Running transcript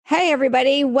Hey,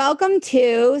 everybody. Welcome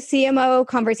to CMO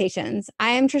Conversations. I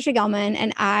am Trisha Gelman,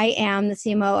 and I am the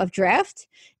CMO of Drift.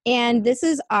 And this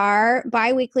is our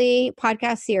bi-weekly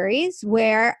podcast series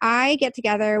where I get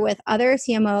together with other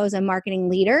CMOs and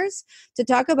marketing leaders to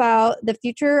talk about the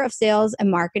future of sales and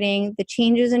marketing, the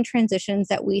changes and transitions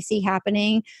that we see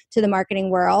happening to the marketing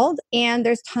world. And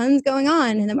there's tons going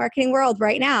on in the marketing world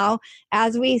right now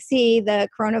as we see the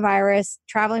coronavirus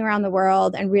traveling around the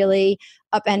world and really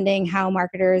upending how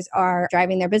marketers are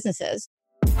driving their businesses.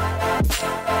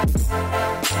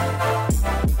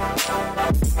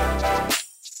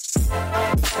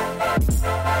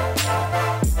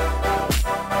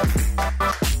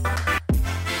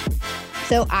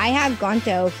 So I have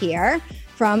Gonto here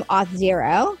from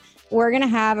Auth0. We're going to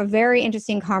have a very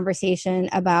interesting conversation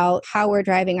about how we're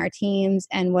driving our teams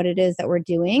and what it is that we're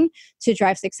doing to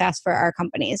drive success for our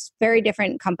companies. Very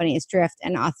different companies, Drift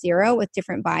and Auth0, with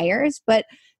different buyers. But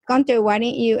Gonto, why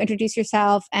don't you introduce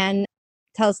yourself and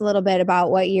tell us a little bit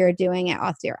about what you're doing at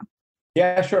Auth0?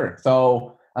 Yeah, sure.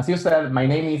 So as you said, my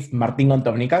name is Martin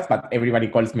Gontovnikas, but everybody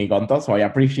calls me Gonto, so I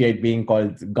appreciate being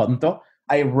called Gonto.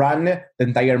 I run the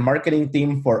entire marketing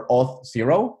team for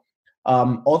Auth0.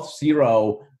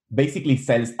 Auth0 basically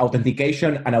sells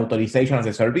authentication and authorization as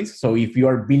a service. So if you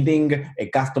are building a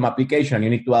custom application, you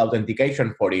need to have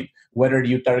authentication for it, whether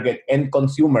you target end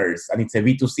consumers and it's a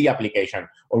B2C application,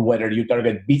 or whether you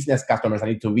target business customers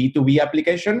and it's a B2B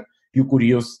application, you could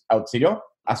use Auth0.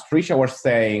 As Trisha was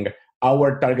saying,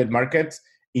 our target market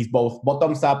is both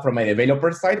bottoms up from a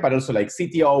developer side, but also like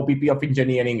CTO, VP of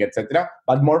engineering, etc.,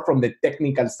 but more from the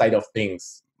technical side of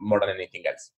things more than anything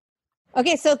else.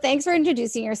 Okay, so thanks for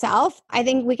introducing yourself. I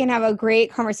think we can have a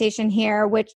great conversation here,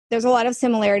 which there's a lot of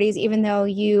similarities, even though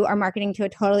you are marketing to a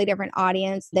totally different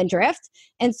audience than Drift.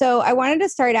 And so I wanted to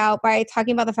start out by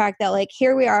talking about the fact that like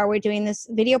here we are, we're doing this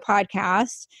video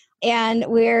podcast and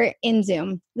we're in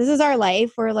Zoom. This is our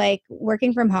life. We're like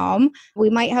working from home. We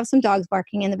might have some dogs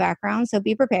barking in the background, so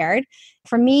be prepared.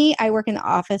 For me, I work in the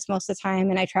office most of the time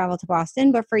and I travel to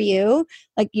Boston. But for you,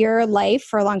 like your life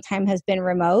for a long time has been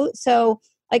remote. So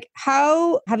like,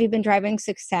 how have you been driving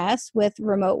success with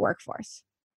remote workforce?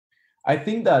 I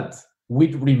think that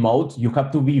with remote, you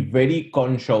have to be very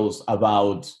conscious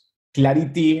about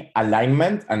clarity,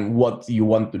 alignment, and what you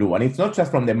want to do. And it's not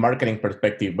just from the marketing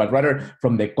perspective, but rather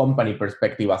from the company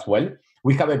perspective as well.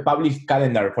 We have a published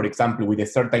calendar, for example, with a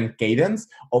certain cadence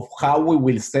of how we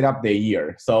will set up the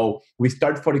year. So we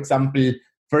start, for example,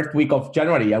 first week of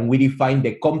January, and we define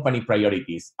the company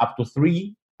priorities, up to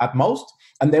 3 at most.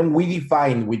 And then we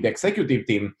define with the executive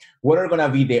team what are going to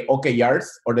be the OKRs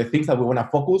or the things that we want to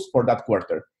focus for that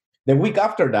quarter. The week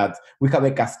after that, we have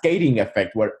a cascading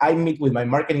effect where I meet with my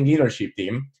marketing leadership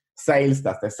team, sales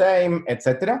does the same,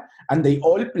 etc. And they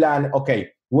all plan, okay,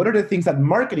 what are the things that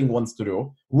marketing wants to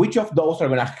do? Which of those are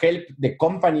going to help the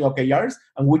company OKRs?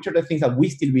 And which are the things that we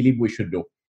still believe we should do?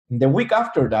 The week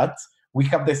after that, we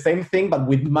have the same thing, but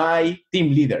with my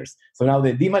team leaders. So now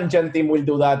the demand gen team will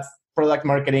do that, product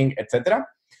marketing, etc.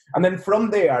 And then from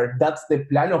there, that's the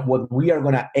plan of what we are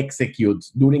going to execute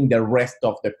during the rest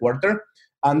of the quarter.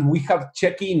 And we have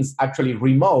check-ins actually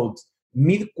remote,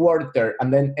 mid-quarter,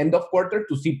 and then end of quarter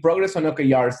to see progress on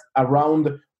OKRs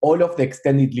around all of the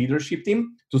extended leadership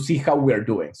team to see how we are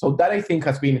doing. So that I think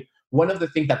has been one of the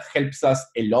things that helps us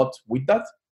a lot with that.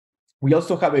 We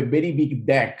also have a very big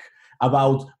deck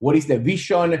about what is the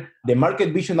vision, the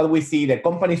market vision that we see, the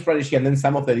company strategy, and then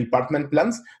some of the department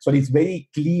plans. So it's very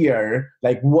clear,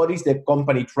 like what is the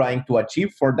company trying to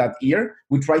achieve for that year.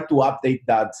 We try to update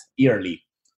that yearly.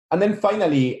 And then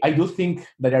finally, I do think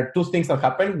there are 2 things that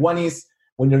happen. One is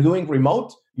when you're doing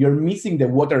remote, you're missing the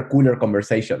water cooler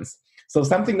conversations. So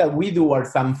something that we do are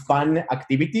some fun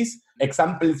activities.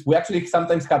 Examples, we actually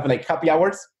sometimes have like happy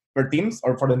hours for teams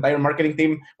or for the entire marketing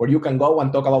team where you can go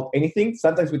and talk about anything.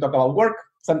 Sometimes we talk about work,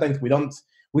 sometimes we don't.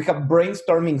 We have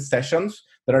brainstorming sessions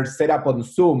that are set up on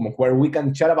Zoom where we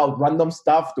can chat about random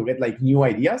stuff to get like new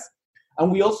ideas. And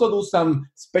we also do some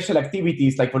special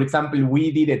activities. Like, for example,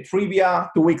 we did a trivia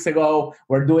 2 weeks ago.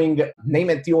 We're doing name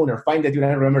a tune or find a tune. I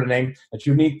don't remember the name, that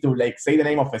you need to like say the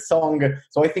name of a song.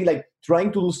 So I think like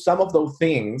trying to do some of those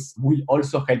things will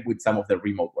also help with some of the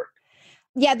remote work.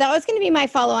 Yeah, that was going to be my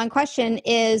follow-on question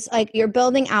is like you're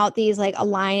building out these like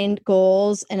aligned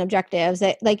goals and objectives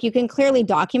that like you can clearly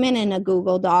document in a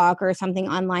Google Doc or something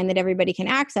online that everybody can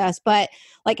access. But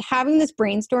like having this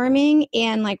brainstorming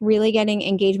and like really getting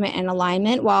engagement and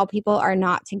alignment while people are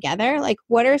not together, like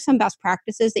what are some best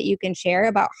practices that you can share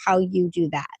about how you do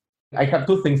that? I have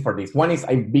two things for this. One is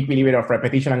I'm a big believer of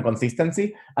repetition and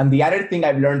consistency. And the other thing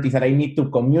I've learned is that I need to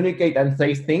communicate and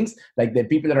say things like the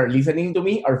people that are listening to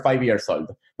me are 5 years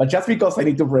old. But just because I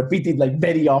need to repeat it like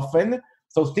very often.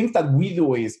 So things that we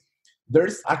do is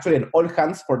there's actually an all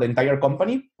hands for the entire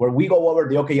company where we go over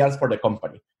the OKRs for the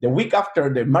company. The week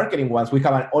after the marketing ones, we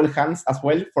have an all hands as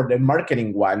well for the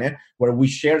marketing one where we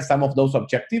share some of those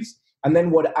objectives. And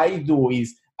then what I do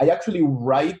is I actually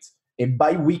write a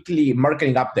bi-weekly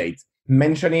marketing update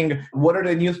mentioning what are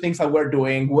the new things that we're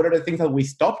doing, what are the things that we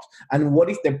stopped, and what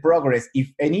is the progress,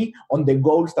 if any, on the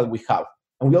goals that we have.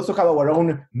 And we also have our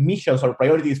own missions or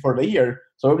priorities for the year.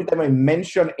 So every time I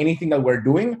mention anything that we're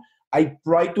doing, I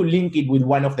try to link it with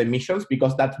one of the missions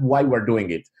because that's why we're doing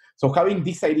it. So having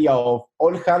this idea of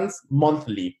all hands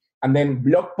monthly and then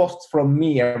blog posts from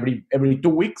me every 2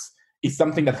 weeks is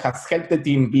something that has helped the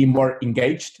team be more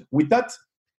engaged with that.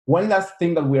 One last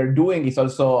thing that we are doing is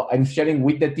also I'm sharing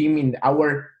with the team in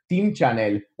our team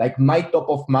channel, like my top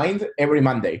of mind every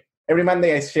Monday. Every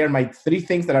Monday, I share my 3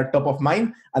 things that are top of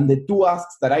mind and the 2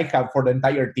 asks that I have for the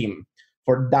entire team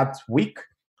for that week.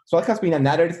 So that has been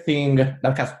another thing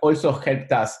that has also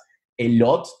helped us a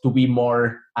lot to be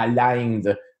more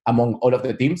aligned among all of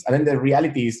the teams. And then the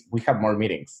reality is we have more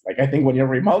meetings. Like I think when you're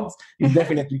remote, you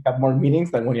definitely have more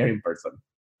meetings than when you're in person.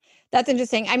 That's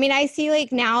interesting. I mean, I see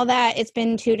like now that it's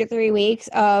been 2 to 3 weeks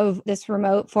of this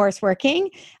remote force working,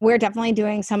 we're definitely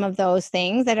doing some of those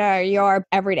things that are your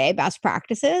everyday best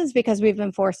practices because we've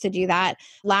been forced to do that.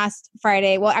 Last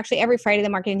Friday, well, actually every Friday, the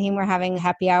marketing team were having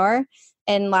happy hour.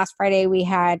 And last Friday we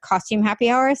had costume happy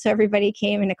hour. So everybody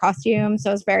came in a costume. So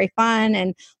it was very fun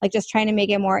and like just trying to make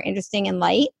it more interesting and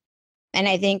light. And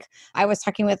I think I was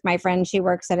talking with my friend, she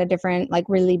works at a different, like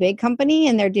really big company,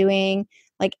 and they're doing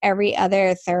like every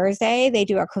other Thursday, they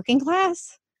do a cooking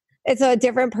class. And so a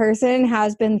different person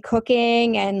has been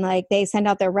cooking and like they send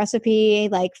out their recipe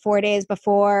like 4 days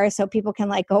before. So people can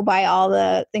like go buy all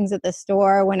the things at the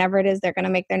store whenever it is they're going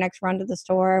to make their next run to the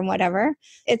store and whatever.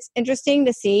 It's interesting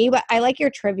to see, but I like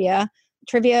your trivia.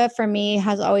 Trivia for me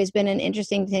has always been an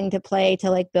interesting thing to play to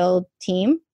like build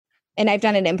team. And I've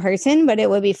done it in person, but it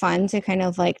would be fun to kind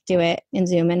of like do it in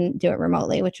Zoom and do it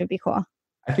remotely, which would be cool.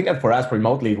 I think that for us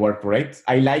remotely it worked great.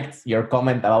 I liked your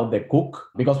comment about the cook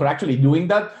because we're actually doing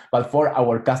that, but for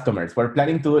our customers. We're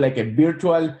planning to do like a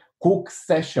virtual cook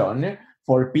session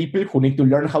for people who need to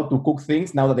learn how to cook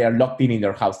things now that they are locked in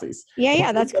their houses.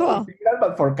 Yeah, that's cool.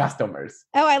 But for customers.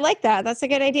 Oh, I like that. That's a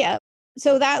good idea.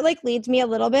 So that like leads me a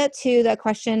little bit to the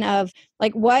question of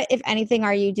like, what, if anything,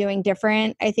 are you doing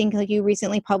different? I think like you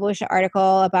recently published an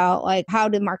article about like how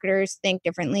do marketers think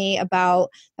differently about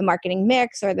the marketing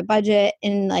mix or the budget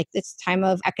in like this time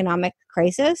of economic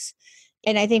crisis.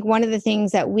 And I think one of the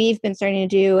things that we've been starting to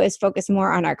do is focus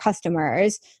more on our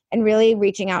customers and really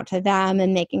reaching out to them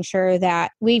and making sure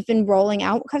that we've been rolling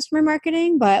out customer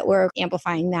marketing, but we're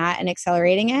amplifying that and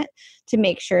accelerating it to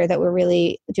make sure that we're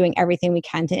really doing everything we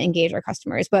can to engage our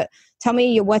customers. But tell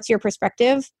me, what's your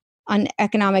perspective on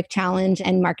economic challenge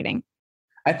and marketing?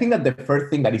 I think that the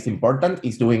first thing that is important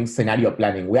is doing scenario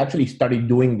planning. We actually started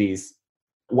doing this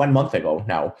 1 month ago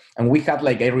now. And we had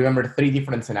like, I remember 3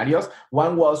 different scenarios.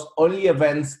 One was only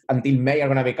events until May are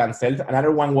going to be canceled.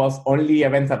 Another one was only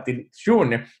events until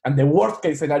June. And the worst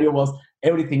case scenario was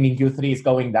everything in Q3 is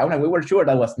going down. And we were sure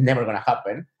that was never going to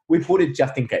happen. We put it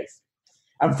just in case.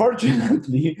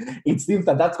 Unfortunately, it seems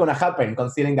that that's going to happen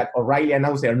considering that O'Reilly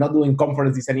announced they're not doing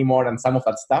conferences anymore and some of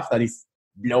that stuff that is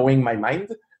blowing my mind.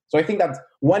 So I think that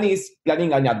one is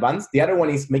planning in advance. The other one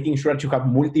is making sure that you have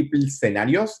multiple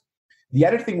scenarios. The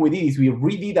other thing we did is we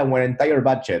redid our entire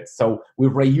budget. So we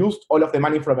reused all of the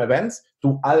money from events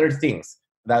to other things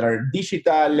that are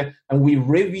digital, and we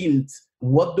revealed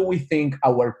what do we think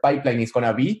our pipeline is going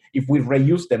to be if we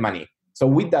reuse the money. So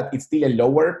with that, it's still a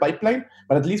lower pipeline,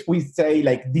 but at least we say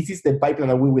like, this is the pipeline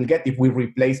that we will get if we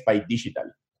replace by digital.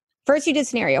 First, you did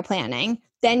scenario planning,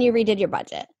 then you redid your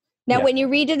budget. Now, when you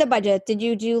redid the budget, did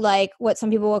you do like what some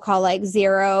people will call like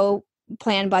zero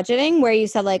plan budgeting where you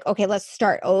said like, okay, let's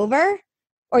start over?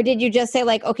 Or did you just say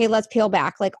like, okay, let's peel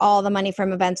back, like all the money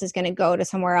from events is going to go to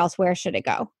somewhere else. Where should it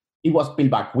go? It was peel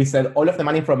back. We said all of the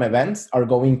money from events are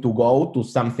going to go to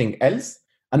something else.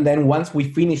 And then once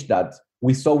we finished that,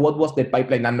 we saw what was the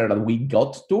pipeline number that we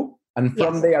got to. And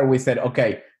from there, we said,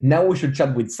 okay, now we should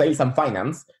chat with sales and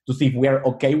finance to see if we are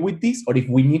okay with this or if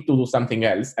we need to do something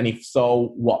else. And if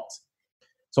so, what?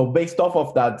 So based off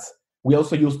of that, we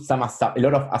also used a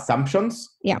lot of assumptions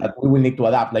that we will need to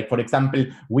adapt. Like, for example,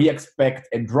 we expect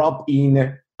a drop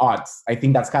in odds. I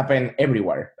think that's happened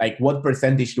everywhere. Like, what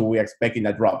percentage do we expect in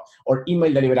a drop? Or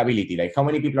email deliverability, like how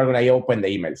many people are going to open the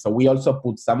email? So we also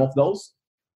put some of those.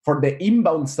 For the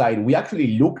inbound side, we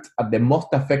actually looked at the most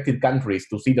affected countries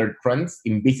to see their trends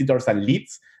in visitors and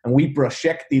leads, and we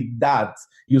projected that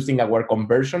using our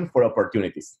conversion for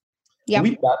opportunities. Yep.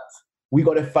 With that, we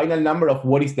got a final number of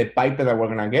what is the pipeline that we're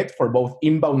going to get for both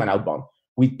inbound and outbound.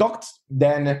 We talked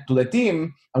then to the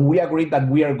team, and we agreed that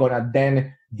we are going to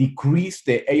then decrease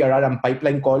the ARR and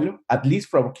pipeline call, at least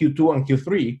from Q2 and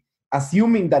Q3,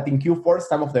 assuming that in Q4,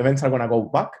 some of the events are going to go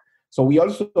back. So we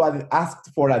also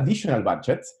asked for additional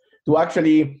budgets to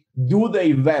actually do the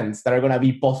events that are going to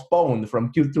be postponed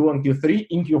from Q2 and Q3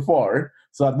 in Q4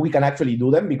 so that we can actually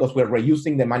do them because we're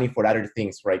reusing the money for other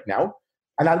things right now.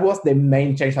 And that was the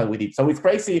main change that we did. So it's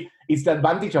crazy. It's the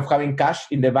advantage of having cash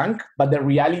in the bank. But the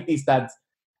reality is that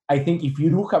I think if you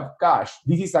do have cash,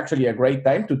 this is actually a great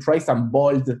time to try some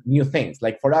bold new things.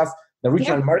 Like for us, the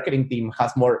regional marketing team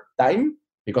has more time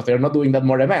because they're not doing that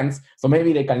more events. So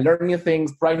maybe they can learn new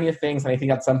things, try new things. And I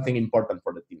think that's something important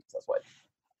for the teams as well.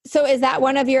 So is that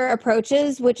one of your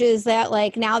approaches, which is that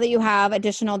like now that you have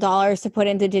additional dollars to put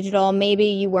into digital, maybe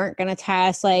you weren't going to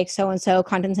test like so-and-so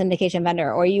content syndication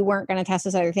vendor, or you weren't going to test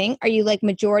this other thing? Are you like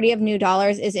majority of new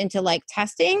dollars is into like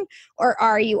testing, or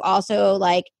are you also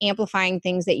like amplifying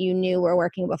things that you knew were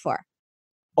working before?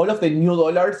 All of the new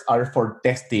dollars are for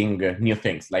testing new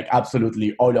things, like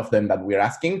absolutely all of them that we're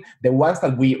asking. The ones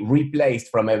that we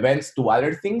replaced from events to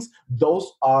other things,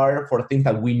 those are for things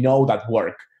that we know that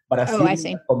work. But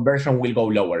assuming conversion will go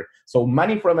lower. So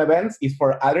money from events is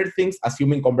for other things,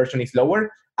 assuming conversion is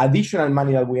lower. Additional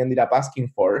money that we ended up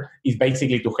asking for is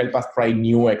basically to help us try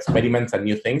new experiments and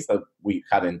new things that we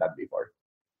hadn't done before.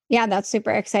 Yeah, that's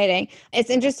super exciting. It's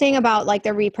interesting about like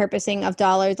the repurposing of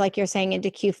dollars, like you're saying, into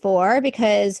Q4,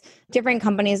 because different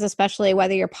companies, especially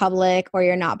whether you're public or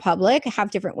you're not public,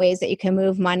 have different ways that you can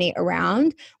move money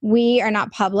around. We are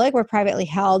not public, we're privately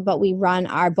held, but we run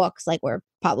our books like we're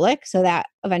public, so that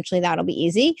eventually that'll be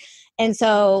easy. And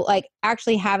so like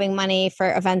actually having money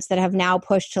for events that have now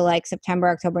pushed to like September,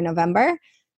 October, November,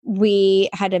 we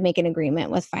had to make an agreement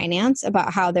with finance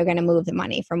about how they're going to move the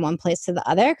money from one place to the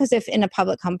other. Because if in a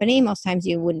public company, most times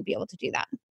you wouldn't be able to do that.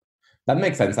 That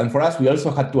makes sense. And for us, we also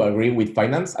had to agree with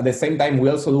finance. At the same time, we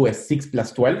also do a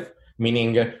 6+12,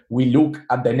 meaning we look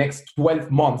at the next 12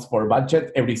 months for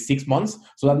budget every 6 months.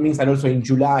 So that means that also in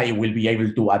July, we'll be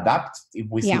able to adapt if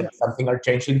we see that something are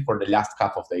changing for the last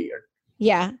half of the year.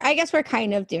 Yeah, I guess we're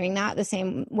kind of doing that the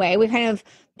same way. We kind of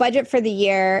budget for the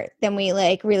year, then we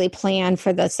like really plan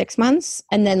for the 6 months.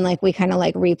 And then like we kind of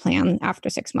like replan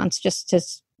after 6 months just to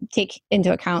take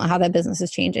into account how the business is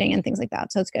changing and things like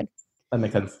that. So it's good. That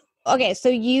makes sense. Okay, so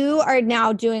you are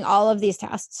now doing all of these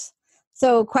tests.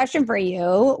 So question for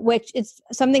you, which is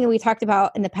something we talked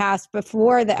about in the past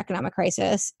before the economic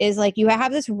crisis, is like you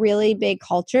have this really big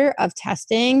culture of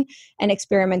testing and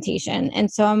experimentation.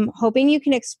 And so I'm hoping you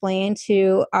can explain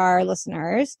to our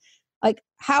listeners, like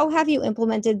how have you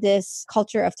implemented this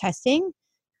culture of testing?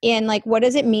 And like what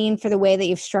does it mean for the way that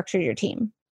you've structured your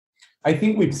team? I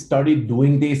think we've started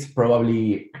doing this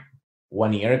probably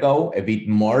 1 year ago, a bit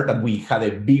more, that we had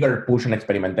a bigger push on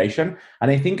experimentation. And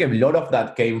I think a lot of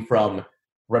that came from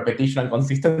repetition and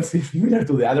consistency, similar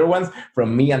to the other ones,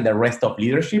 from me and the rest of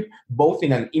leadership, both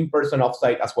in an in-person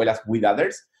offsite as well as with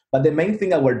others. But the main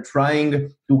thing that we're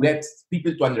trying to get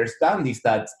people to understand is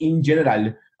that in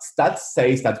general, stats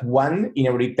says that 1 in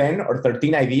every 10 or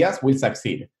 13 ideas will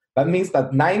succeed. That means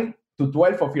that 9 to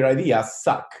 12 of your ideas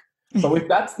suck. So if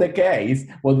that's the case,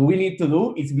 what we need to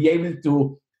do is be able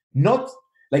to not,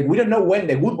 like we don't know when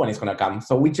the good one is going to come.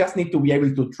 So we just need to be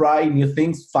able to try new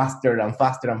things faster and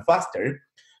faster and faster.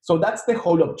 So that's the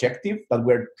whole objective that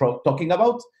we're talking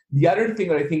about. The other thing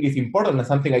that I think is important, and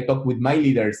something I talk with my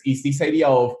leaders, is this idea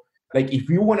of, like, if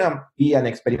you want to be an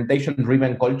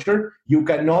experimentation-driven culture, you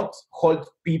cannot hold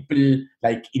people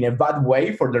like in a bad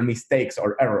way for their mistakes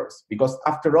or errors. Because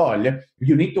after all,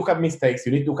 you need to have mistakes,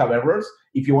 you need to have errors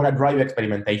if you want to drive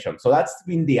experimentation. So that's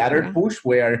been the other push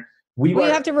where we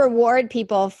have to reward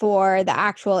people for the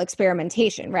actual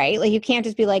experimentation, right? Like you can't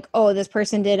just be like, oh, this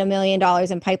person did $1 million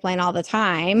in pipeline all the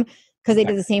time because they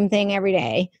did the same thing every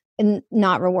day, and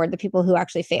not reward the people who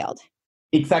actually failed.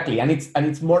 Exactly. And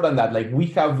it's more than that. Like we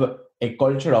have a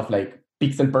culture of like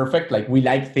pixel perfect, like we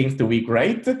like things to be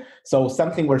great. So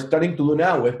something we're starting to do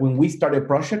now is when we start a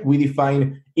project, we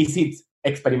define, is it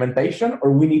experimentation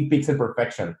or we need pixel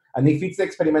perfection? And if it's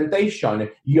experimentation,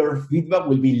 your feedback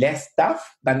will be less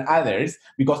tough than others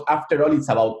because after all, it's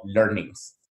about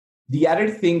learnings. The other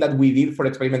thing that we did for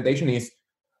experimentation is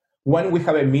when we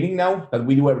have a meeting now that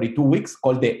we do every 2 weeks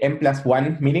called the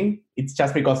N+1 meeting. It's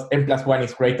just because N+1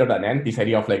 is greater than N, this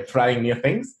idea of like trying new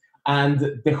things.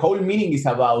 And the whole meeting is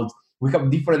about we have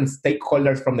different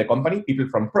stakeholders from the company, people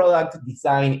from product,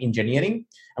 design, engineering.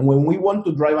 And when we want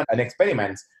to drive an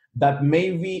experiment that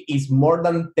maybe is more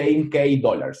than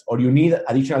 $10K, or you need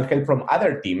additional help from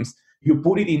other teams, you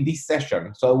put it in this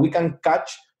session so we can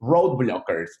catch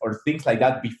roadblockers or things like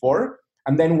that before.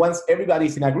 And then once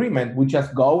everybody's in agreement, we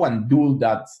just go and do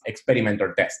that experiment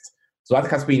or test. So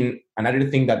that has been another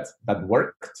thing that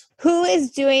worked. Who is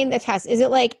doing the test? Is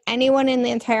it like anyone in the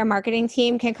entire marketing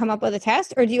team can come up with a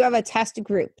test, or do you have a test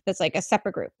group that's like a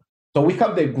separate group? So we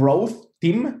have the growth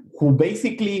team who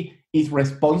basically is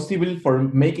responsible for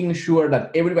making sure that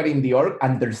everybody in the org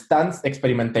understands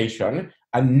experimentation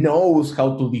and knows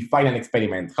how to define an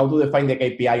experiment, how to define the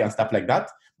KPI and stuff like that.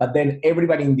 But then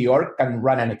everybody in the org can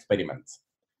run an experiment.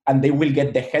 And they will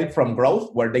get the help from growth,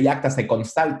 where they act as a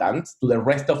consultant to the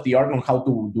rest of the org on how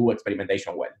to do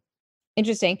experimentation well.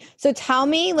 Interesting. So tell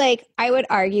me, like, I would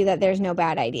argue that there's no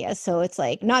bad ideas. So it's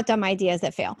like not dumb ideas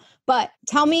that fail. But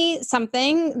tell me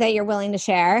something that you're willing to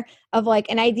share of like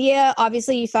an idea,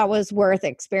 obviously you thought was worth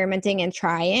experimenting and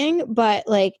trying, but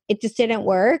like it just didn't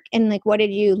work. And like, what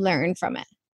did you learn from it?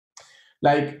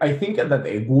 Like, I think that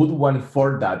a good one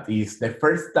for that is the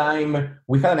first time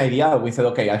we had an idea, we said,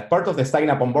 okay, as part of the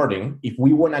sign-up onboarding, if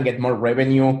we want to get more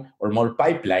revenue or more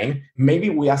pipeline, maybe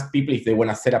we ask people if they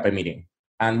want to set up a meeting.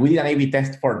 And we did an A/B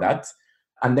test for that.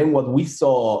 And then what we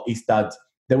saw is that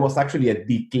there was actually a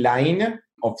decline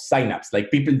of signups,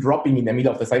 like people dropping in the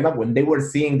middle of the sign-up when they were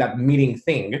seeing that meeting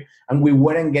thing, and we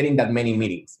weren't getting that many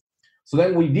meetings. So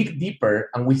then we dig deeper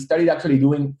and we started actually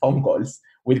doing phone calls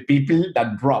with people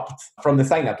that dropped from the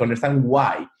sign-up to understand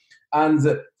why. And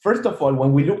first of all,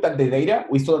 when we looked at the data,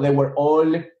 we saw they were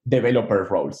all developer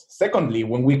roles. Secondly,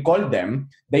 when we called them,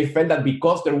 they felt that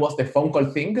because there was the phone call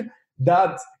thing,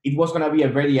 that it was going to be a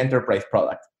very enterprise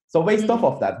product. So based off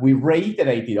of that, we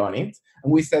reiterated on it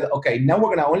and we said, okay, now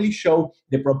we're going to only show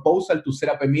the proposal to set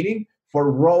up a meeting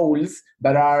for roles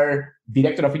that are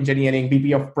director of engineering,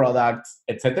 VP of products,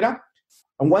 etc.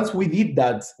 And once we did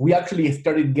that, we actually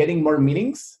started getting more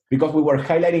meetings because we were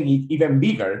highlighting it even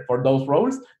bigger for those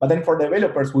roles. But then for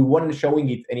developers, we weren't showing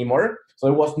it anymore. So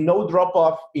there was no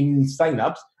drop-off in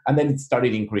signups, and then it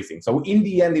started increasing. So in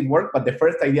the end, it worked, but the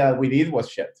first idea that we did was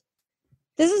shit.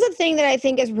 This is a thing that I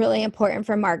think is really important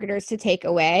for marketers to take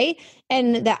away,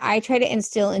 and that I try to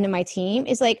instill into my team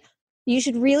is like, you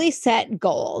should really set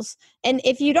goals. And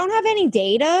if you don't have any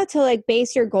data to like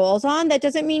base your goals on, that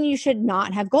doesn't mean you should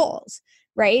not have goals.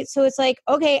 Right. So it's like,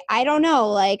 okay, I don't know,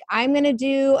 like I'm going to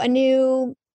do a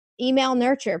new email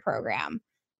nurture program.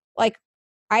 Like,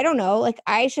 I don't know, like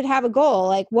I should have a goal.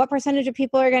 Like what percentage of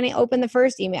people are going to open the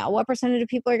first email? What percentage of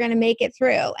people are going to make it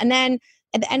through? And then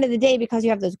at the end of the day, because you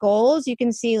have those goals, you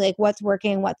can see like what's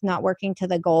working, what's not working to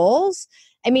the goals.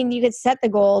 I mean, you could set the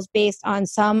goals based on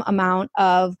some amount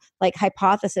of like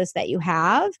hypothesis that you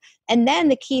have. And then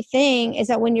the key thing is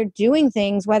that when you're doing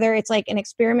things, whether it's like an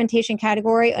experimentation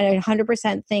category or a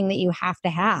 100% thing that you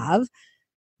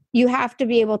have to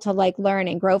be able to like learn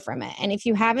and grow from it. And if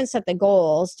you haven't set the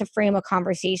goals to frame a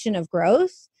conversation of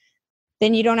growth,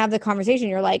 then you don't have the conversation.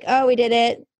 You're like, oh, we did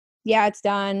it. Yeah, it's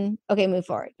done. Okay, move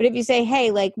forward. But if you say, hey,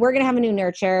 like we're going to have a new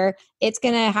nurture, it's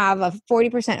going to have a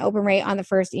 40% open rate on the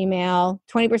first email,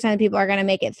 20% of people are going to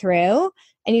make it through,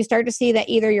 and you start to see that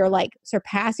either you're like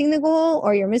surpassing the goal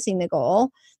or you're missing the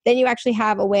goal, then you actually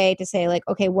have a way to say like,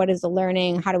 okay, what is the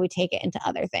learning? How do we take it into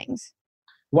other things?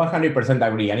 100%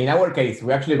 agree. And in our case,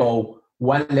 we actually go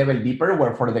one level deeper,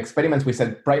 where for the experiments, we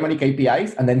set primary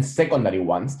KPIs and then secondary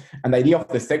ones. And the idea of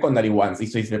the secondary ones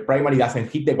is if the primary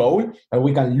doesn't hit the goal, and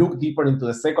we can look deeper into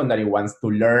the secondary ones to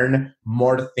learn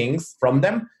more things from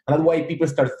them. And that's why people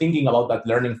start thinking about that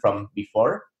learning from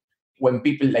before. When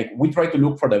people, like, we try to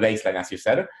look for the baseline, as you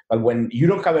said, but when you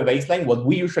don't have a baseline, what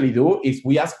we usually do is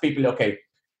we ask people, okay,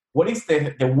 what is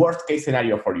the worst case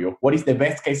scenario for you? What is the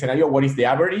best case scenario? What is the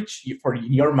average for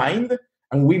your mind?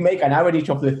 And we make an average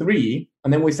of the three,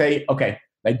 and then we say, okay,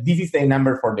 like this is the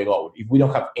number for the goal. If we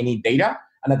don't have any data,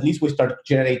 and at least we start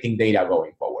generating data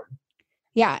going forward.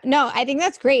 Yeah, no, I think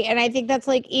that's great. And I think that's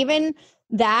like, even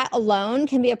that alone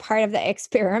can be a part of the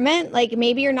experiment. Like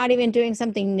maybe you're not even doing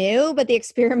something new, but the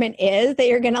experiment is that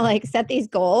you're going to like set these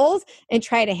goals and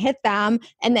try to hit them,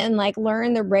 and then like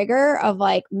learn the rigor of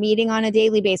like meeting on a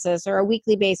daily basis or a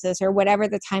weekly basis or whatever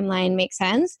the timeline makes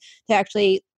sense to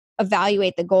actually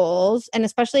evaluate the goals. And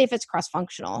especially if it's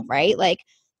cross-functional, right? Like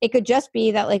it could just be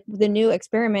that like the new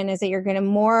experiment is that you're going to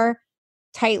more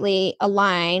tightly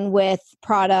align with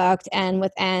product and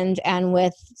with end and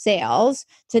with sales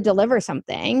to deliver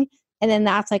something. And then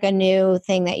that's like a new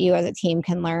thing that you as a team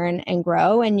can learn and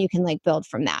grow, and you can like build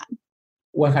from that.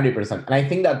 100%. And I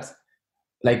think that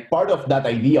like part of that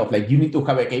idea of like you need to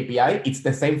have a KPI, it's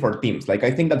the same for teams. Like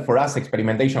I think that for us,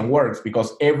 experimentation works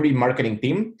because every marketing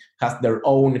team has their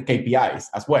own KPIs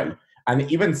as well. And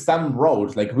even some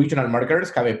roles, like regional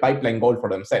marketers, have a pipeline goal for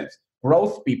themselves.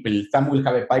 Growth people, some will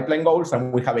have a pipeline goal,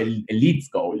 some will have a leads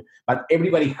goal, but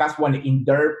everybody has one in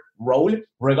their role,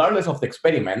 regardless of the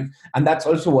experiment. And that's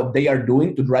also what they are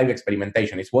doing to drive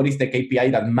experimentation. It's what is the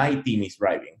KPI that my team is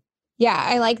driving. Yeah,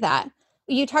 I like that.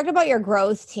 You talked about your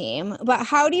growth team, but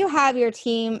how do you have your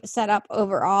team set up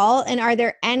overall? And are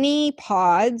there any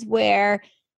pods where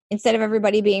instead of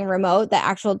everybody being remote, the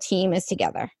actual team is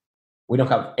together? We don't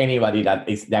have anybody that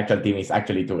is the actual team is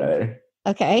actually together.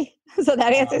 Okay. So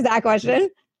that answers that question.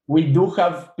 We do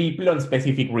have people on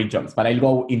specific regions, but I'll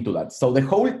go into that. So the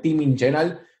whole team in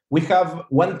general, we have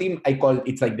one team I call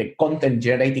it's like the content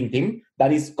generating team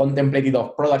that is contemplated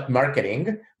of product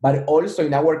marketing, but also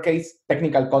in our case,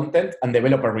 technical content and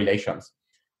developer relations.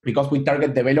 Because we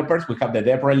target developers, we have the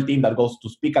DevRel team that goes to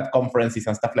speak at conferences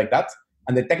and stuff like that.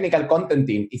 And the technical content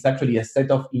team is actually a set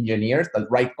of engineers that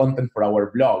write content for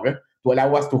our blog to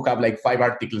allow us to have like 5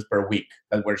 articles per week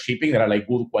that we're shipping that are like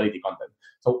good quality content.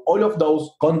 So all of those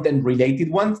content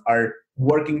related ones are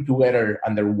working together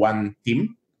under one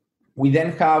team. We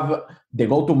then have the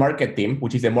go-to-market team,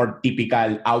 which is a more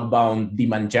typical outbound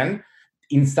demand gen.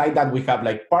 Inside that, we have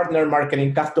like partner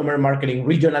marketing, customer marketing,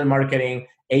 regional marketing,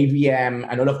 ABM,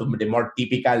 and all of the more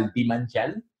typical demand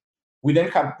gen. We then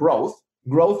have growth.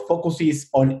 Growth focuses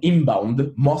on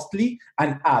inbound mostly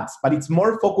and ads, but it's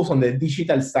more focused on the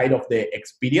digital side of the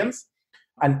experience.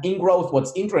 And in growth,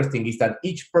 what's interesting is that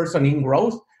each person in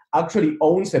growth actually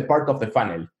owns a part of the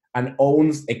funnel and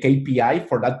owns a KPI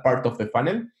for that part of the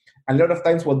funnel. And a lot of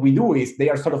times what we do is they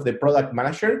are sort of the product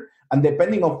manager. And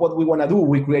depending on what we want to do,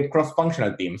 we create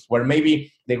cross-functional teams where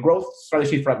maybe the growth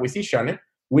strategy for acquisition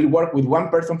will work with one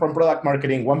person from product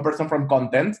marketing, one person from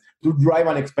content to drive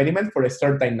an experiment for a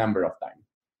certain number of time.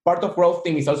 Part of growth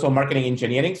team is also marketing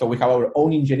engineering. So we have our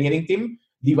own engineering team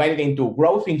divided into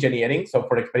growth engineering, so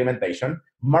for experimentation,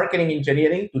 marketing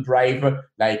engineering to drive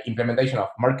like implementation of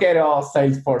Marketo,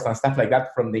 Salesforce, and stuff like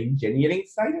that from the engineering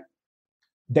side.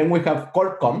 Then we have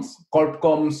corp comms. Corp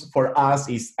comms for us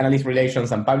is analyst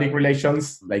relations and public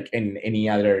relations, like in any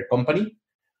other company.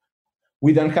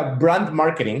 We then have brand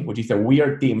marketing, which is a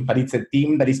weird team, but it's a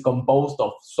team that is composed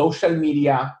of social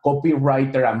media,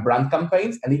 copywriter, and brand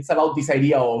campaigns. And it's about this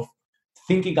idea of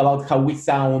thinking about how we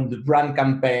sound, brand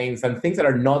campaigns, and things that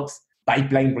are not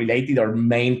pipeline related or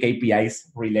main KPIs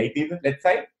related, let's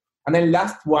say. And then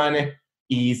last one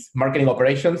is marketing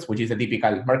operations, which is a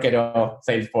typical Marketo,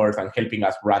 Salesforce, and helping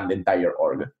us run the entire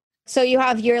org. So you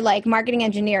have your like marketing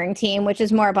engineering team, which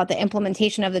is more about the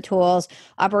implementation of the tools.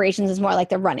 Operations is more like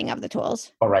the running of the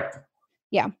tools. Correct.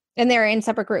 Yeah. And they're in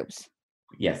separate groups.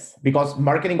 Yes, because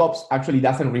marketing ops actually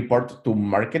doesn't report to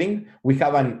marketing. We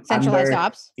have an centralized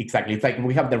ops. Exactly. It's like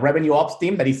we have the revenue ops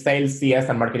team that is sales, CS,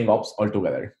 and marketing ops all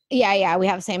together. Yeah. We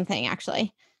have the same thing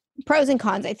actually. Pros and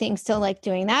cons, I think, still like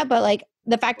doing that. But like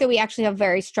the fact that we actually have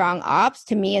very strong ops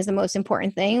to me is the most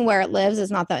important thing. Where it lives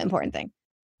is not the important thing.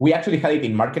 We actually had it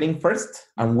in marketing first,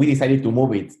 and we decided to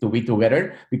move it to be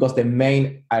together because I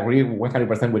agree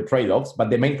 100% with trade-offs,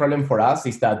 but the main problem for us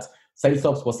is that sales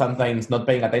ops was sometimes not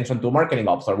paying attention to marketing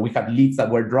ops, or we had leads that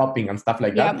were dropping and stuff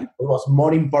like that. It was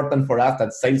more important for us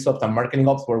that sales ops and marketing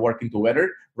ops were working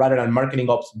together rather than marketing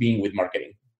ops being with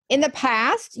marketing. In the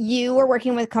past, you were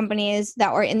working with companies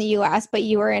that were in the US, but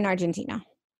you were in Argentina.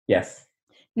 Yes.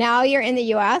 Now you're in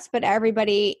the US, but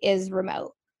everybody is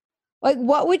remote. Like,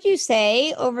 what would you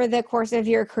say over the course of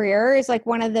your career is like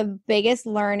one of the biggest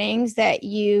learnings that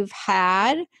you've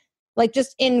had, like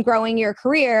just in growing your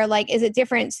career? Like, is it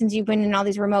different since you've been in all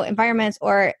these remote environments,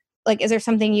 or like, is there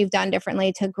something you've done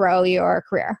differently to grow your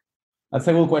career? That's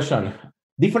a good question.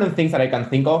 Different things that I can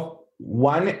think of.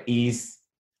 One is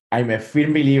I'm a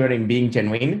firm believer in being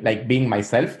genuine, like being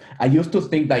myself. I used to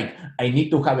think like I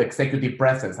need to have executive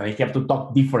presence and I have to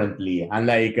talk differently and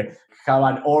like have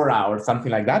an aura or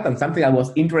something like that. And something that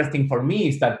was interesting for me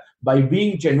is that by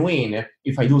being genuine,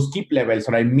 if I do skip levels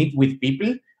or I meet with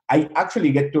people, I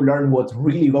actually get to learn what's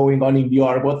really going on in the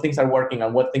org, what things are working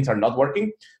and what things are not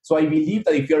working. So I believe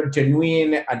that if you're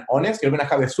genuine and honest, you're going to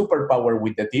have a superpower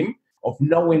with the team of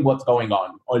knowing what's going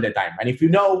on all the time. And if you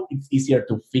know, it's easier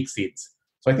to fix it.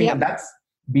 So I think that's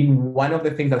been one of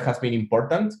the things that has been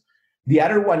important. The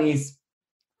other one is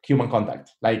human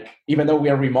contact. Like, even though we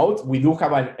are remote, we do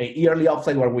have an yearly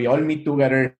offsite where we all meet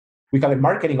together. We have a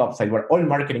marketing offsite where all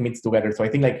marketing meets together. So I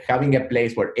think like having a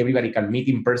place where everybody can meet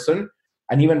in person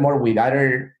and even more with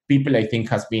other people, I think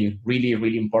has been really,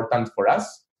 really important for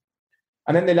us.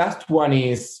 And then the last one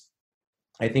is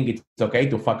I think it's okay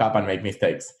to fuck up and make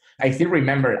mistakes. I still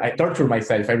remember, I torture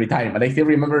myself every time, but I still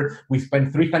remember we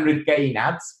spent 300K in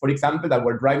ads, for example, that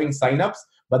were driving signups,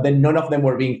 but then none of them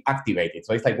were being activated.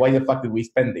 So it's like, why the fuck did we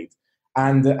spend it?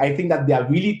 And I think that the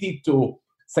ability to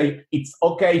say, it's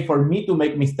okay for me to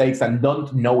make mistakes and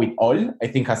don't know it all, I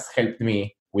think has helped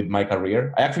me with my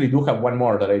career. I actually do have one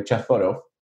more that I just thought of.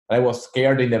 I was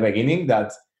scared in the beginning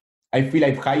that I feel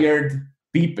I've hired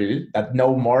people that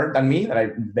know more than me. That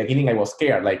in the beginning I was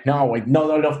scared, like, no,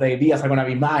 not all of the ideas are going to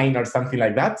be mine or something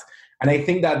like that. And I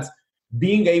think that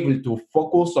being able to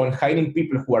focus on hiring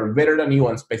people who are better than you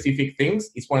on specific things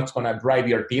is what's going to drive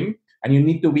your team. And you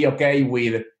need to be okay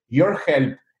with your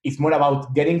help. It's more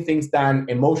about getting things done,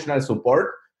 emotional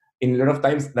support. In a lot of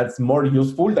times, that's more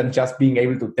useful than just being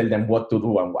able to tell them what to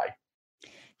do and why.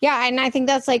 Yeah. And I think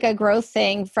that's like a growth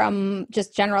thing from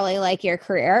just generally like your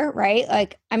career, right?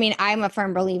 Like, I mean, I'm a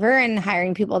firm believer in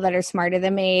hiring people that are smarter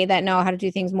than me, that know how to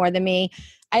do things more than me.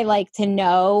 I like to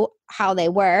know how they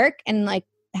work and like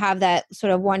have that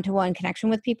sort of one-to-one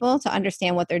connection with people to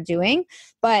understand what they're doing.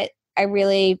 But I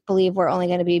really believe we're only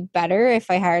going to be better if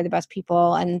I hire the best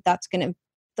people. And that's going to,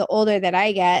 the older that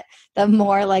I get, the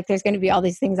more like there's going to be all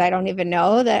these things I don't even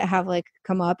know that have like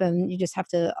come up, and you just have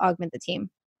to augment the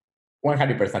team.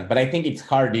 100%. But I think it's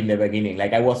hard in the beginning.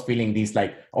 Like I was feeling this,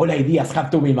 like all ideas have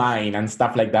to be mine and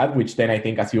stuff like that, which then I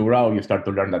think as you grow, you start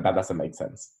to learn that that doesn't make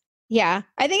sense. Yeah.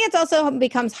 I think it's also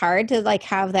becomes hard to like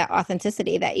have that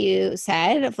authenticity that you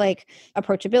said of like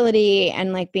approachability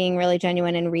and like being really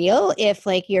genuine and real. If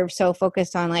like you're so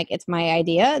focused on like, it's my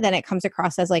idea, then it comes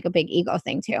across as like a big ego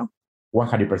thing too.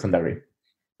 100% agree.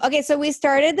 Okay, so we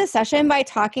started the session by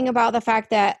talking about the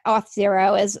fact that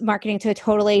Auth0 is marketing to a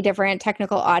totally different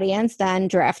technical audience than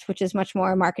Drift, which is much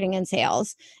more marketing and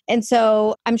sales. And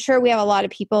so I'm sure we have a lot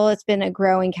of people. It's been a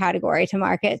growing category to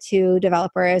market to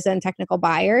developers and technical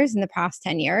buyers in the past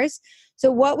 10 years.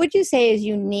 So what would you say is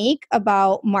unique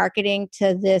about marketing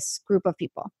to this group of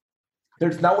people?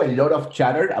 There's now a lot of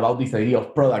chatter about this idea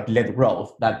of product-led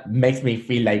growth that makes me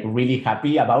feel like really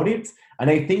happy about it. And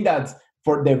I think that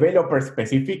for developers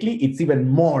specifically, it's even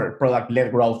more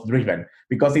product-led growth driven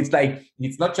because it's like,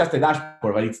 it's not just a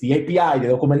dashboard, but it's the API, the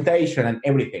documentation and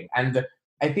everything. And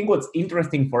I think what's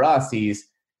interesting for us is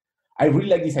I really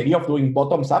like this idea of doing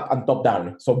bottoms up and top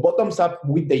down. So bottoms up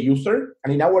with the user.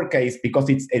 And in our case, because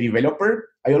it's a developer,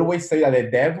 I always say that a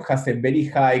dev has a very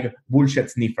high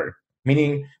bullshit sniffer,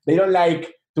 meaning they don't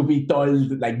like to be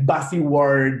told like buzzy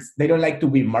words. They don't like to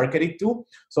be marketed to.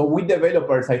 So with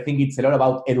developers, I think it's a lot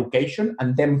about education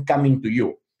and them coming to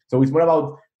you. So it's more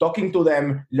about talking to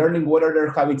them, learning what are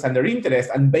their habits and their interests,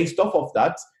 and based off of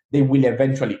that, they will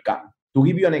eventually come. To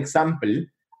give you an example,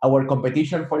 our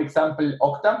competition, for example,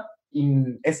 Okta,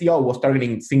 in SEO was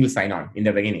targeting single sign-on in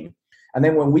the beginning. And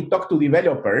then when we talked to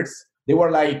developers, they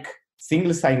were like,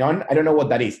 single sign-on? I don't know what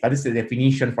that is. That is the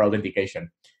definition for authentication.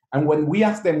 And when we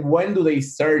asked them when do they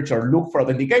search or look for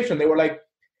authentication, they were like,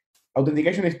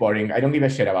 authentication is boring. I don't give a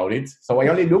shit about it. So I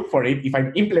only look for it if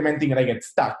I'm implementing and I get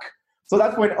stuck. So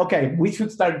that's when, okay, we should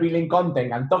start building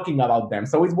content and talking about them.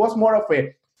 So it was more of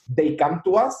a, they come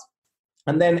to us.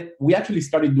 And then we actually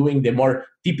started doing the more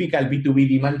typical B2B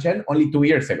demand gen only 2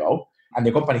 years ago. And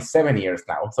the company is 7 years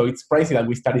now. So it's crazy that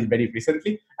we started very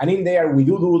recently. And in there, we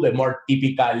do the more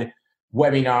typical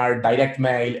webinar, direct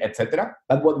mail, etc.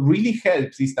 But what really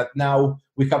helps is that now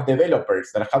we have developers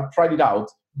that have tried it out,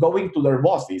 going to their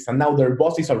bosses, and now their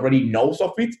bosses already knows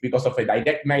of it because of a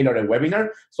direct mail or a webinar.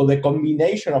 So the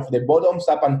combination of the bottoms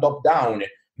up and top down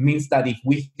means that if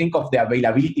we think of the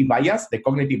availability bias, the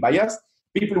cognitive bias,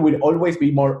 people will always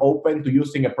be more open to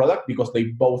using a product because they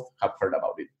both have heard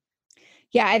about it.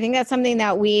 Yeah, I think that's something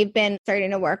that we've been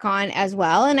starting to work on as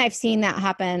well. And I've seen that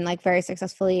happen like very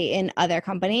successfully in other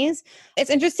companies. It's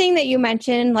interesting that you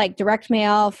mentioned like direct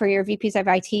mail for your VPs of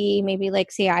IT, maybe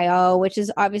like CIO, which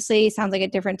is obviously sounds like a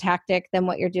different tactic than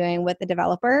what you're doing with the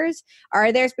developers.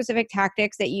 Are there specific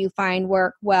tactics that you find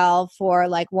work well for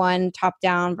like one top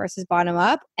down versus bottom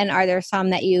up? And are there some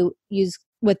that you use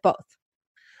with both?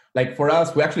 Like for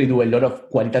us, we actually do a lot of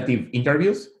qualitative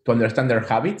interviews to understand their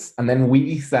habits, and then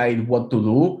we decide what to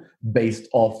do based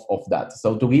off of that.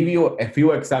 So to give you a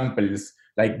few examples,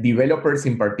 like developers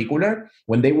in particular,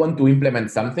 when they want to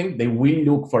implement something, they will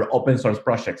look for open source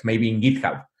projects, maybe in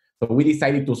GitHub. So we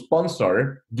decided to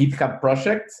sponsor GitHub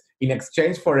projects in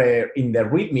exchange for in the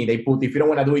README, they put, if you don't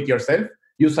want to do it yourself,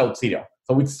 use Auth0.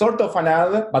 So it's sort of an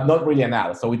ad, but not really an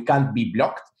ad. So it can't be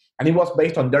blocked. And it was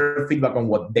based on their feedback on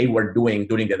what they were doing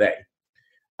during the day.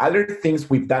 Other things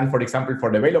we've done, for example,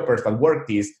 for developers that worked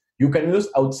is you can use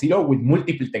Auth0 with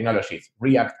multiple technologies,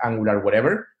 React, Angular,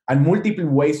 whatever, and multiple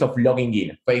ways of logging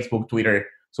in, Facebook, Twitter,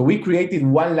 So we created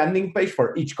one landing page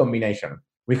for each combination.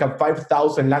 We have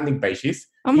 5,000 landing pages.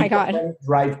 Oh my Each God. of them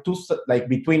drive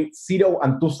between 0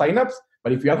 and 2 signups.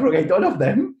 But if you aggregate all of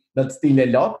them, that's still a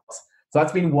lot. So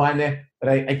that's been one that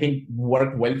I think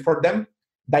worked well for them.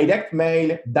 Direct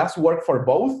mail does work for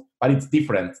both, but it's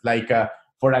different.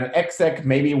 For an exec,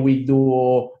 maybe we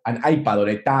do an iPad or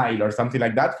a tile or something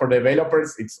like that. For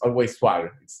developers, it's always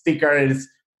swag. It's stickers,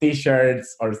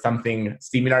 t-shirts, or something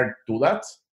similar to that.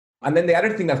 And then the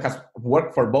other thing that has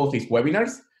worked for both is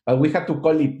webinars, but we had to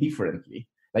call it differently.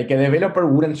 Like a developer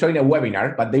wouldn't join a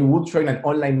webinar, but they would join an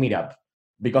online meetup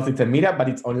because it's a meetup, but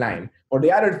it's online. For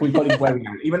the others, we call it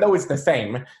webinar, even though it's the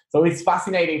same. So it's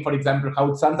fascinating, for example,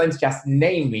 how sometimes just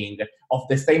naming of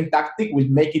the same tactic will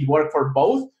make it work for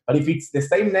both. But if it's the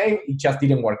same name, it just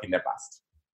didn't work in the past.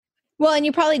 Well, and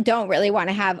you probably don't really want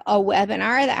to have a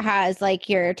webinar that has like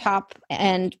your top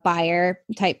end buyer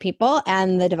type people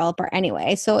and the developer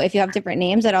anyway. So if you have different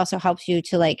names, it also helps you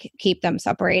to like keep them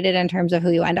separated in terms of who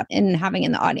you end up having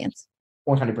in the audience.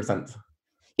 100%.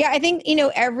 Yeah, I think,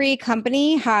 every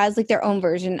company has like their own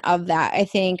version of that. I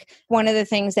think one of the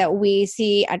things that we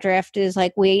see at Drift is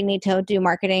like we need to do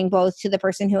marketing both to the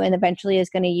person who eventually is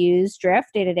going to use Drift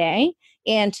day to day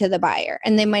and to the buyer.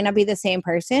 And they might not be the same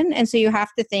person. And so you have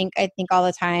to think, I think all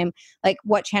the time, like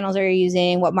what channels are you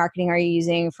using? What marketing are you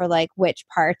using for like which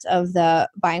parts of the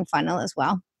buying funnel as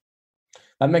well?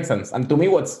 That makes sense. And to me,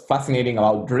 what's fascinating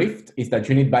about Drift is that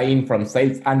you need buy-in from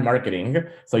sales and marketing.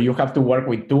 So you have to work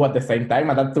with two at the same time.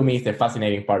 And that to me is the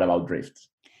fascinating part about Drift.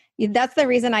 That's the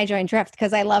reason I joined Drift,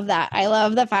 because I love that. I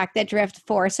love the fact that Drift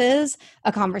forces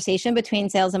a conversation between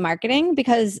sales and marketing,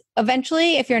 because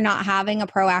eventually, if you're not having a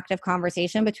proactive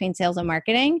conversation between sales and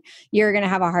marketing, you're going to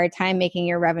have a hard time making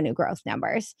your revenue growth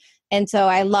numbers. And so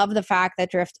I love the fact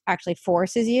that Drift actually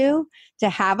forces you to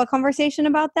have a conversation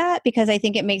about that, because I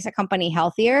think it makes a company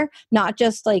healthier, not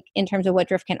just like in terms of what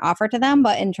Drift can offer to them,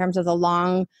 but in terms of the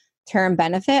long-term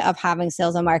benefit of having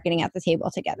sales and marketing at the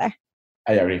table together.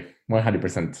 I agree,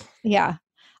 100%. Yeah.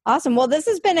 Awesome. Well, this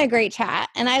has been a great chat.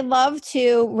 And I love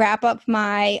to wrap up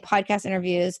my podcast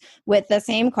interviews with the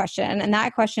same question. And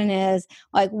that question is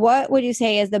like, what would you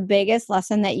say is the biggest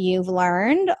lesson that you've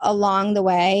learned along the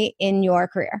way in your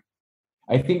career?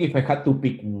 I think if I had to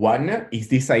pick one, is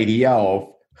this idea of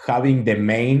having the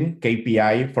main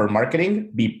KPI for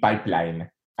marketing be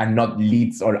pipeline and not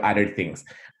leads or other things.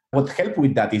 What helped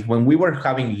with that is when we were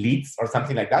having leads or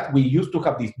something like that, we used to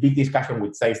have this big discussion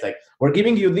with sales, like, we're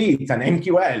giving you leads and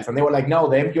MQLs. And they were like, no,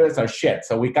 the MQLs are shit,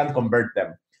 so we can't convert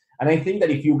them. And I think that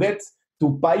if you get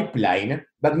to pipeline,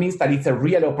 that means that it's a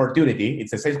real opportunity.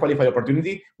 It's a sales qualified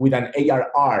opportunity with an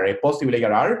ARR, a possible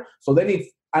ARR. So then it's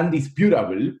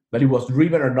undisputable that it was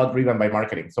driven or not driven by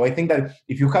marketing. So I think that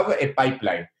if you have a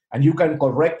pipeline and you can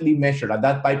correctly measure that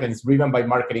that pipeline is driven by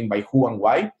marketing, by who and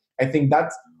why, I think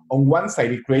that's on one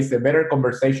side, it creates a better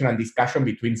conversation and discussion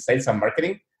between sales and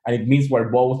marketing, and it means we're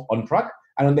both on track.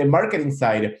 And on the marketing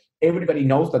side, everybody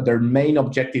knows that their main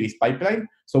objective is pipeline.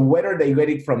 So whether they get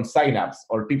it from signups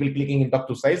or people clicking and talk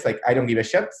to sales, like I don't give a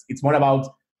shit. It's more about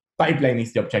pipeline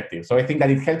is the objective. So I think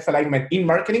that it helps alignment in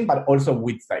marketing, but also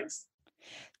with sales.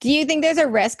 Do you think there's a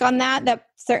risk on that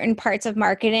certain parts of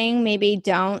marketing maybe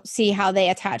don't see how they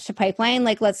attach to pipeline?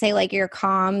 Like, let's say like your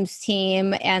comms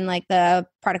team and like the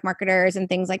product marketers and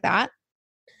things like that?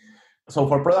 So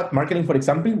for product marketing, for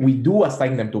example, we do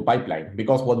assign them to pipeline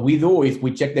because what we do is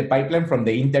we check the pipeline from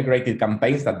the integrated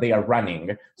campaigns that they are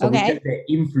running. So we check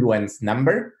the influence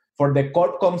number. For the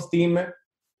corp comms team,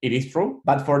 it is true.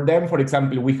 But for them, for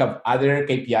example, we have other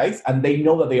KPIs and they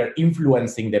know that they are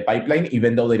influencing the pipeline,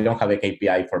 even though they don't have a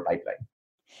KPI for pipeline.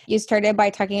 You started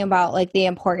by talking about like the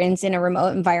importance in a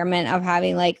remote environment of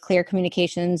having like clear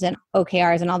communications and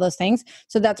OKRs and all those things.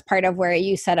 So that's part of where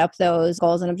you set up those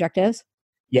goals and objectives?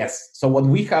 Yes. So what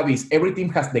we have is every team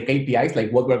has the KPIs,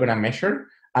 like what we're going to measure.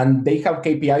 And they have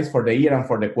KPIs for the year and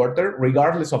for the quarter,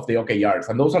 regardless of the OKRs.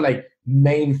 And those are like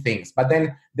main things. But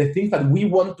then the things that we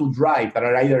want to drive that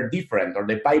are either different or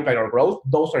the pipeline or growth,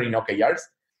 those are in OKRs.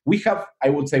 We have, I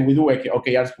would say we do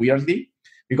OKRs weirdly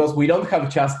because we don't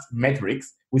have just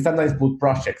metrics. We sometimes put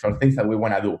projects or things that we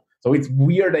want to do. So it's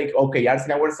weird like OKRs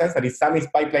in our sense that some is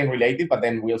pipeline related, but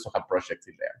then we also have projects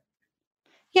in there.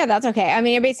 Yeah, that's okay. I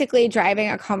mean, you're basically driving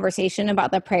a conversation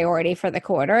about the priority for the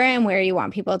quarter and where you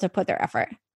want people to put their effort.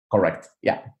 Correct.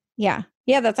 Yeah. Yeah.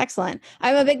 Yeah, that's excellent.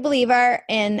 I'm a big believer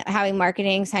in having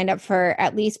marketing signed up for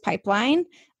at least pipeline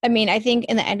I mean, I think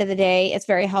in the end of the day, it's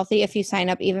very healthy if you sign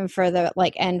up even for the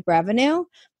like end revenue.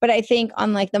 But I think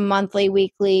on like the monthly,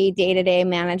 weekly, day-to-day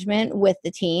management with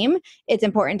the team, it's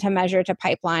important to measure to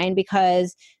pipeline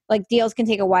because like deals can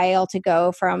take a while to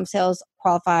go from sales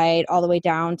qualified all the way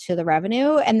down to the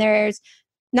revenue. And there's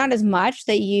not as much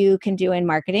that you can do in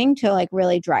marketing to like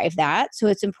really drive that. So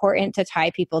it's important to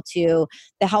tie people to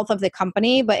the health of the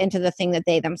company, but into the thing that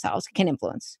they themselves can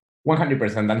influence.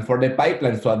 100%. And for the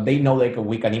pipeline, so that they know like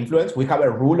we can influence, we have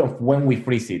a rule of when we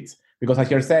freeze it. Because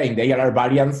as you're saying, the ARR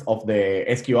variance of the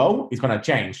SQO is going to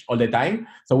change all the time.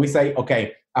 So we say,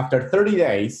 okay, after 30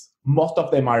 days, most of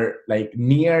them are like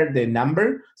near the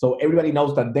number. So everybody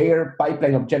knows that their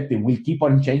pipeline objective will keep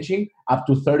on changing up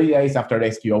to 30 days after the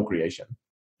SQO creation.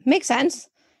 Makes sense.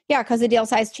 Yeah, because the deal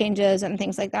size changes and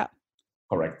things like that.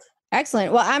 Correct.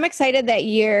 Excellent. Well, I'm excited that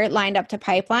you're lined up to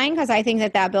pipeline because I think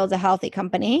that that builds a healthy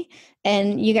company.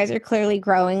 And you guys are clearly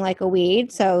growing like a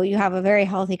weed. So you have a very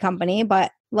healthy company,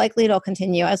 but likely it'll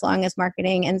continue as long as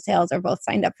marketing and sales are both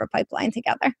signed up for pipeline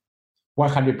together.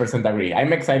 100% agree.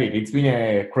 I'm excited. It's been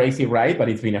a crazy ride, but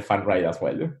it's been a fun ride as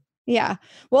well. Yeah.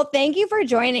 Well, thank you for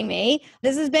joining me.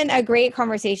 This has been a great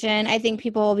conversation. I think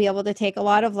people will be able to take a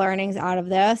lot of learnings out of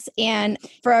this. And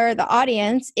for the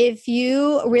audience, if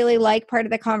you really like part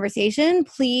of the conversation,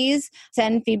 please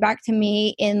send feedback to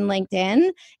me in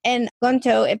LinkedIn. And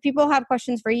Gonto, if people have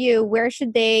questions for you, where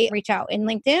should they reach out? In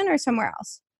LinkedIn or somewhere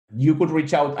else? You could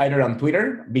reach out either on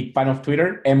Twitter, big fan of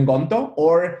Twitter, mgonto,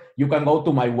 or you can go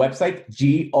to my website,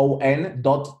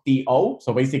 gon.to.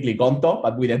 So basically Gonto,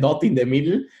 but with a dot in the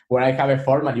middle, where I have a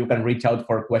form and you can reach out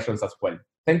for questions as well.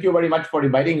 Thank you very much for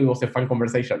inviting me. It was a fun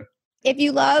conversation. If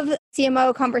you love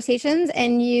CMO conversations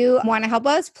and you want to help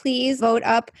us, please vote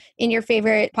up in your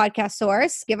favorite podcast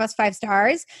source. Give us 5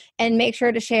 stars and make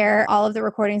sure to share all of the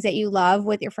recordings that you love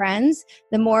with your friends.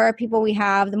 The more people we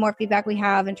have, the more feedback we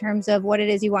have in terms of what it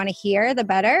is you want to hear, the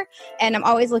better. And I'm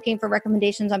always looking for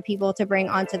recommendations on people to bring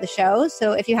onto the show.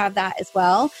 So if you have that as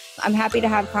well, I'm happy to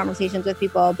have conversations with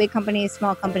people, big companies,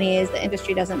 small companies, the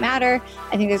industry doesn't matter.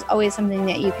 I think there's always something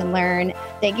that you can learn.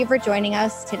 Thank you for joining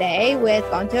us today with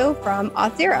Gonto from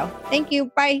Auth0. Thank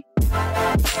you. Bye.